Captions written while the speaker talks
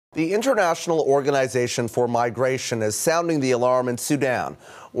The International Organization for Migration is sounding the alarm in Sudan,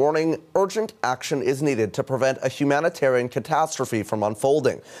 warning urgent action is needed to prevent a humanitarian catastrophe from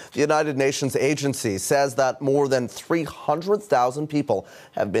unfolding. The United Nations agency says that more than 300,000 people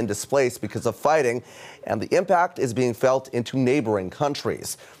have been displaced because of fighting, and the impact is being felt into neighboring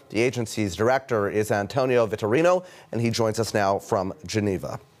countries. The agency's director is Antonio Vitorino, and he joins us now from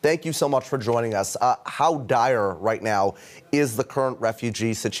Geneva. Thank you so much for joining us. How dire right now is the current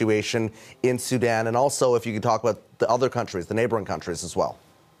refugee situation in Sudan? And also, if you could talk about the other countries, the neighboring countries as well.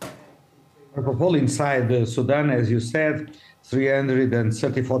 First of all, inside Sudan, as you said,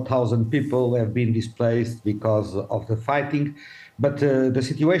 334,000 people have been displaced because of the fighting. But the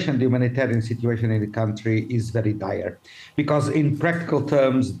situation, the humanitarian situation in the country is very dire because in practical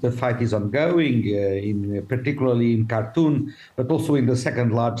terms, the fight is ongoing, particularly in Khartoum, but also in the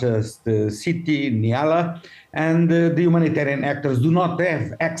second largest city, Niala. And the humanitarian actors do not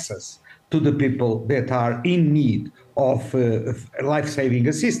have access to the people that are in need of life-saving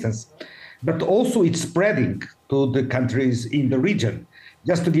assistance. But also it's spreading to the countries in the region.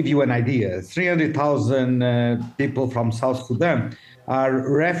 Just to give you an idea, 300,000 people from South Sudan are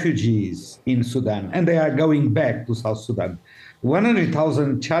refugees in Sudan, and they are going back to South Sudan.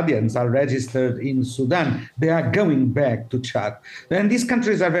 100,000 Chadians are registered in Sudan. They are going back to Chad. And these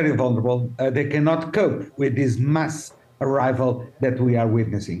countries are very vulnerable. They cannot cope with this mass arrival that we are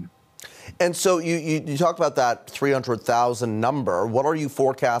witnessing. And so you talked about that 300,000 number. What are you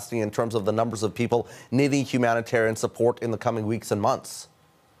forecasting in terms of the numbers of people needing humanitarian support in the coming weeks and months?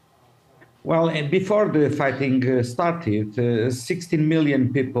 Well, before the fighting started, 16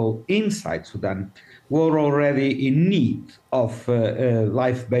 million people inside Sudan were already in need of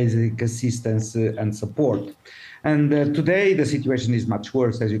life basic assistance and support. And today the situation is much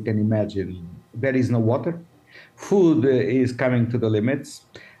worse, as you can imagine. There is no water. Food is coming to the limits.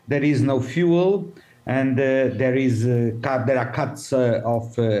 There is no fuel, and there are cuts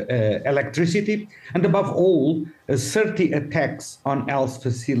of electricity. And above all, 30 attacks on health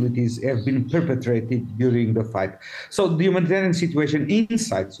facilities have been perpetrated during the fight. So the humanitarian situation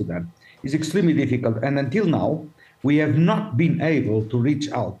inside Sudan is extremely difficult. And until now, we have not been able to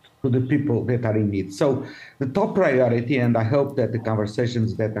reach out to the people that are in need. So the top priority, and I hope that the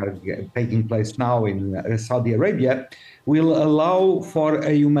conversations that are taking place now in Saudi Arabia will allow for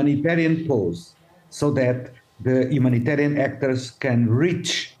a humanitarian pause so that the humanitarian actors can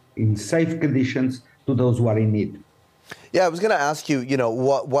reach in safe conditions to those who are in need. Yeah, I was going to ask you,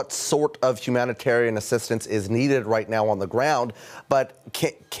 what sort of humanitarian assistance is needed right now on the ground, but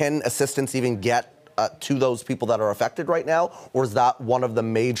can assistance even get to those people that are affected right now, or is that one of the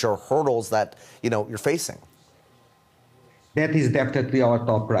major hurdles that, you're facing? That is definitely our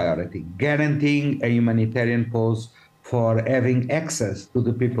top priority, guaranteeing a humanitarian pause for having access to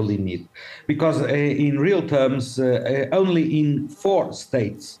the people in need. Because in real terms, only in 4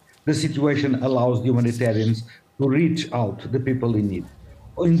 states, the situation allows the humanitarians to reach out to the people in need.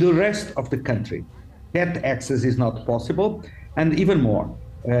 In the rest of the country, that access is not possible. And even more,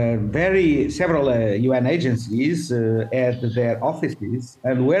 several UN agencies had their offices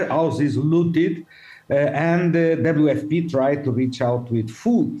and warehouses looted, and WFP tried to reach out with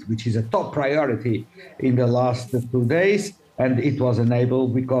food, which is a top priority in the last 2 days, and it was unable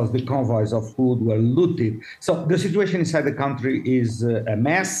because the convoys of food were looted. So the situation inside the country is a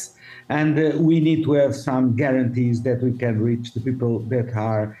mess, and we need to have some guarantees that we can reach the people that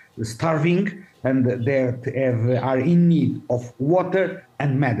are starving and that are in need of water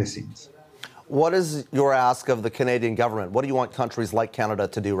and medicines. What is your ask of the Canadian government? What do you want countries like Canada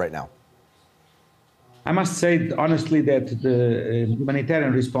to do right now? I must say honestly that the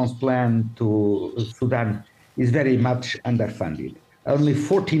humanitarian response plan to Sudan is very much underfunded. Only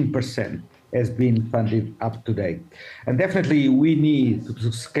 14% has been funded up to date. And definitely we need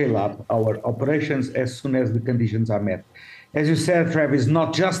to scale up our operations as soon as the conditions are met. As you said, Travis,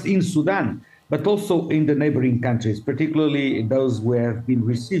 not just in Sudan, but also in the neighboring countries, particularly those who have been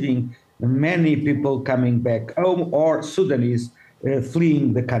receiving many people coming back home or Sudanese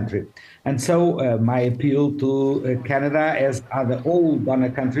fleeing the country. And so my appeal to Canada, as other all donor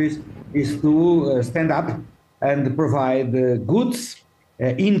countries, is to stand up and provide goods,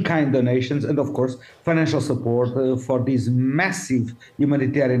 in-kind donations, and of course, financial support for this massive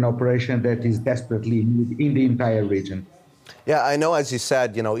humanitarian operation that is desperately needed in the entire region. Yeah, I know, as you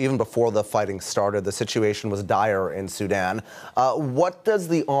said, even before the fighting started, the situation was dire in Sudan. What does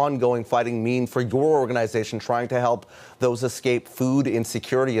the ongoing fighting mean for your organization trying to help those escape food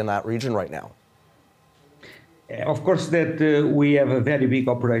insecurity in that region right now? Of course, that we have a very big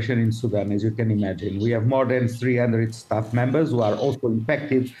operation in Sudan, as you can imagine. We have more than 300 staff members who are also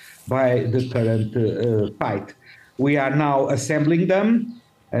impacted by the current fight. We are now assembling them.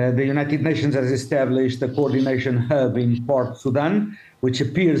 The United Nations has established a coordination hub in Port Sudan, which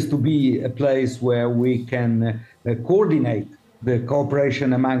appears to be a place where we can coordinate the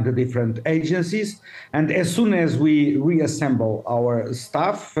cooperation among the different agencies. And as soon as we reassemble our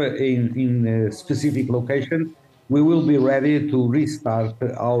staff in specific locations, we will be ready to restart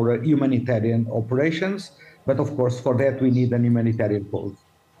our humanitarian operations. But of course, for that, we need an humanitarian pause.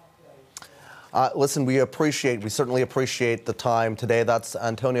 Listen, we certainly appreciate the time today. That's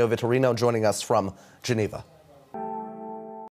Antonio Vitorino joining us from Geneva.